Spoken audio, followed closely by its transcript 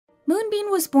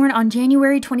Moonbin was born on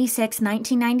January 26,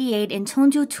 1998 in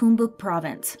Cheonju, Chungbuk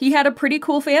Province. He had a pretty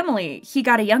cool family. He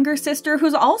got a younger sister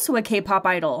who's also a K-pop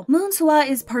idol. Moonswa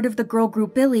is part of the girl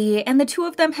group Billy, and the two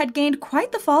of them had gained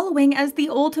quite the following as the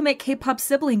ultimate K-pop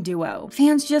sibling duo.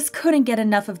 Fans just couldn't get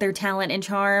enough of their talent and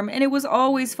charm, and it was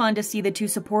always fun to see the two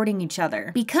supporting each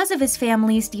other. Because of his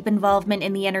family's deep involvement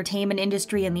in the entertainment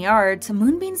industry and the arts,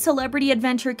 Moonbin's celebrity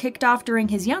adventure kicked off during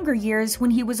his younger years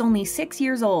when he was only 6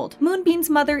 years old. Moonbin's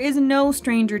mother is no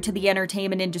stranger to the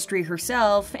entertainment industry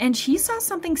herself, and she saw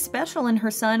something special in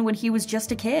her son when he was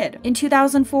just a kid. In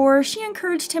 2004, she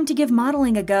encouraged him to give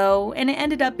modeling a go, and it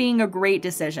ended up being a great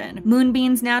decision.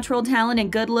 Moonbin's natural talent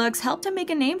and good looks helped him make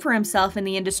a name for himself in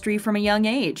the industry from a young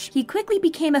age. He quickly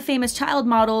became a famous child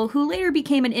model who later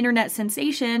became an internet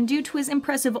sensation due to his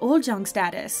impressive oljang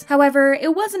status. However,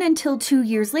 it wasn't until 2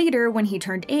 years later, when he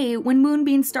turned 8, when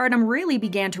Moonbin's stardom really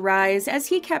began to rise as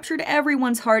he captured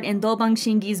everyone's heart in Dobang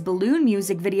Shingi's Balloon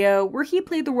music video, where he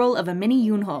played the role of a mini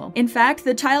Yoonho. In fact,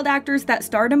 the child actors that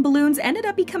starred in Balloons ended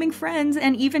up becoming friends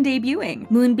and even debuting.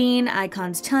 Moonbin,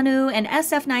 iKON's Chanu, and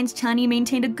SF9's Chani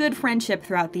maintained a good friendship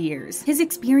throughout the years. His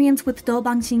experience with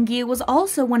Dobang Shingi was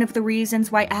also one of the reasons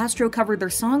why Astro covered their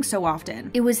songs so often.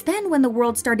 It was then when the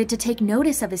world started to take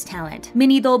notice of his talent.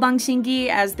 Mini Dobang Shingi,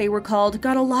 as they were called,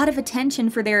 got a lot of attention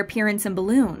for their appearance in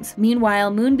Balloons.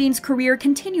 Meanwhile, Moonbin's career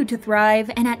continued to thrive,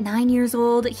 and at 9 years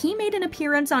old, he made an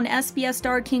appearance on SBS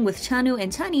Star King with Chanu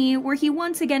and Chani, where he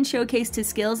once again showcased his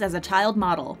skills as a child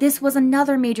model. This was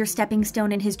another major stepping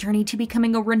stone in his journey to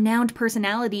becoming a renowned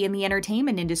personality in the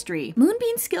entertainment industry.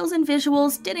 Moonbin's skills and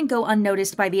visuals didn't go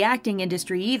unnoticed by the acting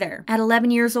industry either. At 11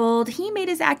 years old, he made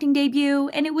his acting debut,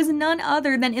 and it was none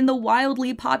other than in the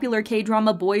wildly popular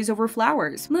K-drama Boys Over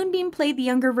Flowers. Moonbin played the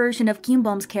younger version of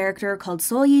Gimbom's character called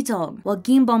So Yi-jung. While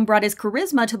Gimbom brought his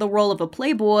charisma to the role of a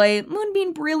playboy,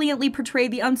 Moonbin brilliantly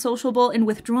portrayed the unsociable and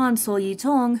withdrawn So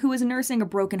Yi-jung, who was nursing a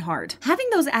broken heart. Having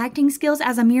those acting skills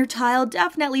as a mere child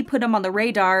definitely put him on the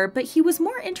radar, but he was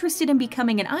more interested in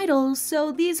becoming an idol,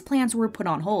 so these plans were put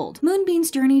on hold.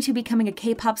 Moonbin's journey to becoming a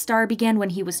K-pop star began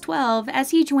when he was 12,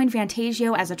 as he joined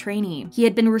Fantasio as a trainee. He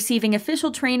had been receiving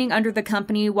official training under the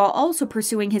company while also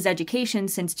pursuing his education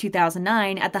since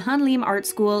 2009 at the Hanlim Art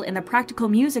School in the Practical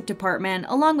Music Department,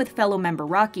 along with fellow member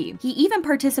Rocky. He even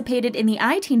participated in the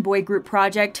iTeen Boy Group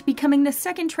project, becoming the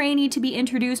second trainee to be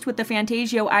introduced with the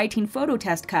Fantasio iTeen photo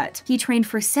test cut. He trained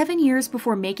for 7 years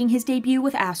before making his debut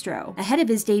with Astro. Ahead of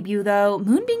his debut, though,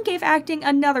 Moonbin gave acting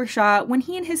another shot when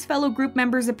he and his fellow group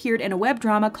members appeared in a web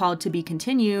drama called To Be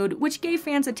Continued, which gave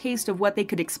fans a taste of what they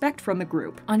could expect from the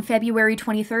group. On February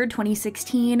 23,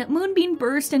 2016, Moonbin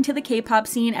burst into the K-pop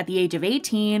scene at the age of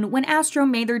 18 when Astro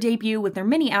made their debut with their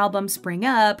mini-album Spring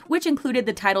Up, which included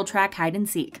the title track Hide and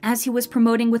Seek. As he was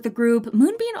promoting with the group,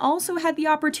 Moonbin also had the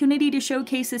opportunity to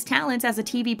showcase his talents as a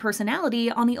TV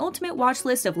personality on the ultimate watch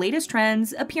list of latest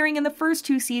trends, appearing in the first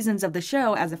 2 seasons of the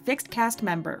show as a fixed cast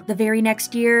member. The very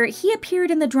next year, he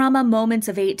appeared in the drama Moments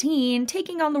of 18,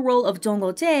 taking on the role of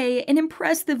Jong-ho Jae, and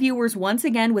impressed the viewers once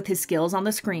again with his skills on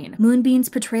the screen. Moonbin's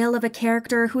portrayal of a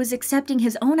character who is accepting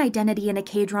his own identity in a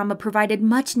K-drama provided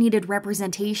much-needed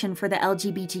representation for the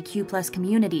LGBTQ+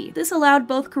 community. This allowed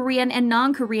both Korean and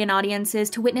non-Korean audiences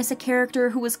to witness a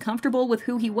character who was comfortable with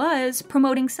who he was,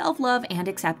 promoting self-love and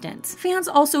acceptance. Fans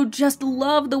also just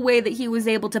loved the way that he was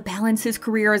able to balance his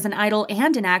career as an idol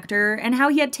and an actor, and how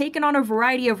he had taken on a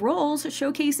variety of roles,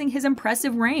 showcasing his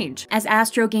impressive range. As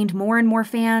Astro gained more and more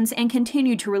fans and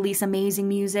continued to release amazing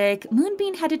music,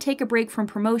 Moonbin had to take a break from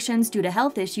promotions due to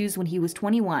health issues when he was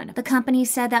 21. The company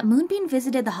said that Moonbin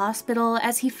visited the hospital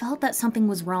as he felt that something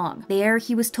was wrong. There,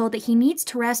 he was told that he needs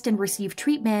to rest and receive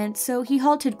treatment, so he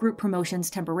halted group promotions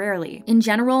temporarily. In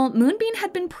general, Moonbin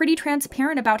had been pretty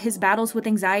transparent about his battles with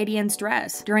anxiety and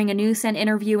stress. During a Newsen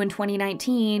interview in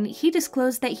 2019, he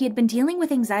disclosed that he had been dealing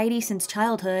with anxiety since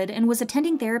childhood and was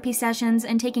attending therapy sessions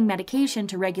and taking medication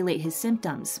to regulate his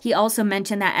symptoms. He also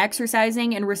mentioned that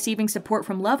exercising and receiving support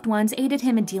from loved ones aided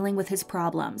him in dealing with his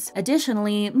problems.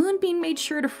 Additionally, Moonbin made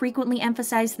sure to frequently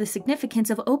emphasize the significance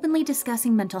of openly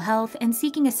discussing mental health and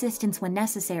seeking assistance when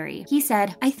necessary. He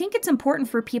said, "I think it's important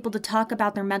for people to talk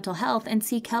about their mental health and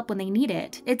seek help when they need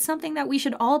it. It's something that we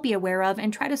should all be aware of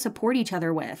and try to support each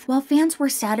other with." While fans were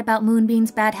sad about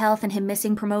Moonbin's bad health and him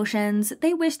missing promotions,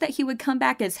 they wished that he would come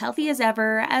back as healthy as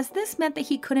ever, as this meant that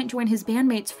he couldn't join his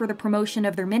bandmates for the promotion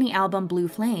of their mini-album Blue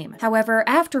Flame. However,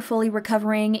 after fully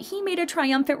recovering, he made a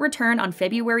triumphant return on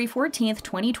February 14th,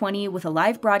 2020 with a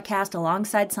live broadcast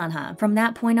alongside Sunha. From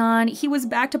that point on, he was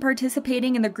back to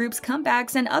participating in the group's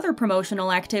comebacks and other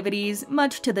promotional activities,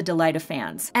 much to the delight of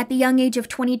fans. At the young age of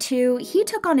 22, he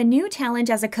took on a new challenge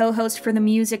as a co-host for the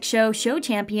music show Show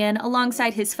Champion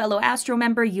alongside his fellow Astro Astro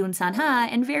member Yoon San-ha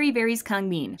and Very Very's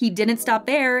Kangmin. He didn't stop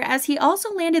there, as he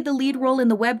also landed the lead role in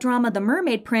the web drama The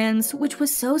Mermaid Prince, which was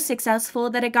so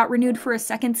successful that it got renewed for a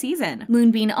second season.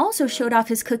 Moonbin also showed off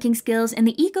his cooking skills in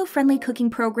the eco-friendly cooking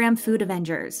program Food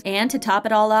Avengers. And to top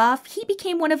it all off, he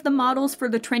became one of the models for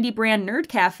the trendy brand Nerd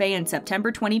Cafe in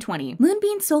September 2020.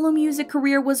 Moonbin's solo music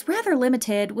career was rather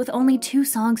limited, with only 2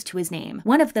 songs to his name.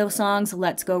 One of those songs,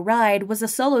 Let's Go Ride, was a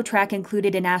solo track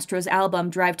included in Astro's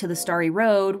album Drive to the Starry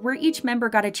Road, where each member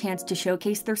got a chance to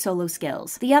showcase their solo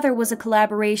skills. The other was a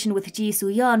collaboration with Ji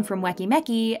Soo-yeon from Weki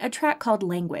Meki, a track called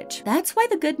Language. That's why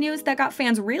the good news that got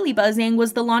fans really buzzing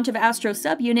was the launch of Astro's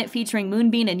subunit featuring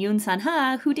Moonbin and Yoon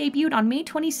San-ha, who debuted on May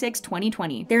 26,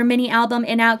 2020. Their mini-album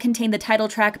In Out contained the title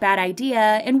track Bad Idea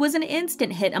and was an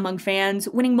instant hit among fans,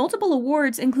 winning multiple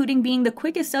awards, including being the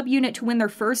quickest subunit to win their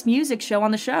first music show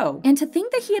on the show. And to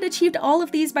think that he had achieved all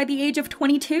of these by the age of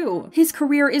 22. His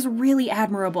career is really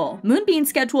admirable. Moonbin's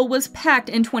schedule was packed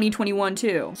in 2021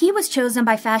 too. He was chosen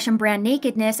by fashion brand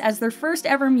Nakedness as their first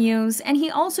ever muse, and he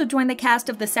also joined the cast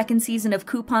of the second season of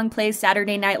Coupang Play's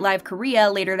Saturday Night Live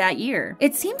Korea later that year.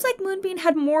 It seems like Moonbin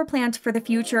had more plans for the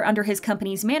future under his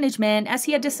company's management, as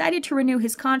he had decided to renew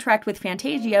his contract with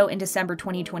Fantasio in December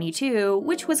 2022,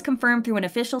 which was confirmed through an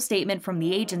official statement from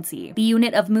the agency. The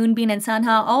unit of Moonbin and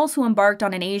Sanha also embarked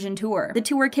on an Asian tour. The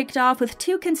tour kicked off with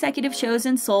 2 consecutive shows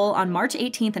in Seoul on March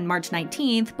 18th and March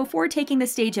 19th, before taking the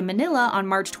stage in Manila on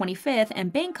March 25th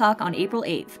and Bangkok on April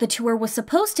 8th. The tour was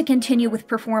supposed to continue with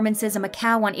performances in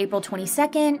Macau on April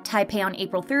 22nd, Taipei on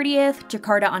April 30th,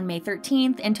 Jakarta on May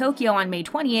 13th, and Tokyo on May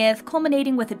 20th,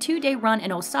 culminating with a 2-day run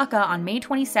in Osaka on May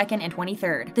 22nd and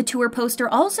 23rd. The tour poster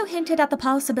also hinted at the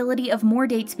possibility of more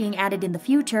dates being added in the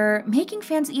future, making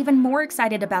fans even more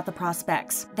excited about the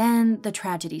prospects. Then, the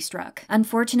tragedy struck.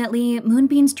 Unfortunately,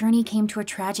 Moonbin's journey came to a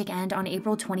tragic end on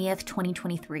April 20th,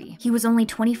 2023. He was only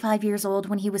 25 years old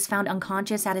when he was found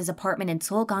unconscious at his apartment in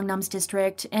Seoul, Gangnam's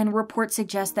district, and reports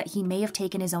suggest that he may have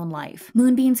taken his own life.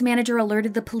 Moonbin's manager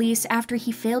alerted the police after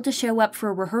he failed to show up for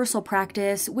a rehearsal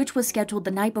practice, which was scheduled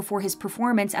the night before his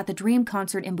performance at the Dream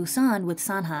concert in Busan with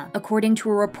Sanha. According to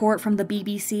a report from the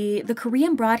BBC, the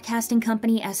Korean broadcasting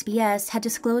company SBS had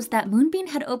disclosed that Moonbin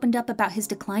had opened up about his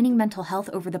declining mental health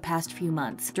over the past few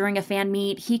months. During a fan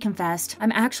meet, he confessed,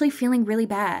 "I'm actually feeling really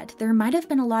bad. There might have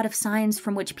been a lot of signs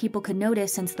from which people could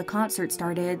notice since the concert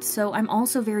started, so I'm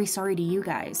also very sorry to you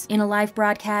guys." In a live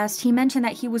broadcast, he mentioned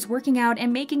that he was working out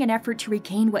and making an effort to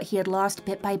regain what he had lost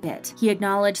bit by bit. He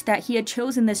acknowledged that he had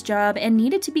chosen this job and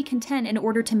needed to be content in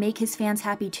order to make his fans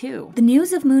happy too. The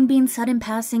news of Moonbin's sudden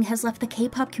passing has left the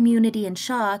K-pop community in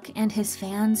shock, and his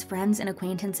fans, friends, and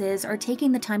acquaintances are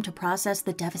taking the time to process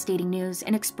the devastating news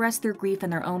and express their grief in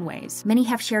their own ways. Many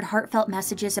have shared heartfelt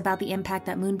messages about the impact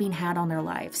that Moonbin had on their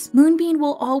lives. Moonbin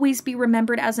will always be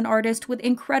remembered as an artist with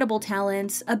incredible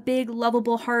talents, a big,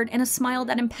 lovable heart, and a smile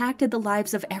that impacted the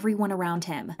lives of everyone around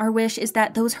him. Our wish is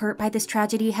that those hurt by this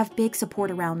tragedy have big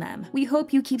support around them. We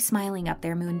hope you keep smiling up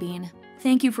there, Moonbin.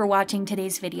 Thank you for watching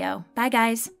today's video. Bye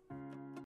guys!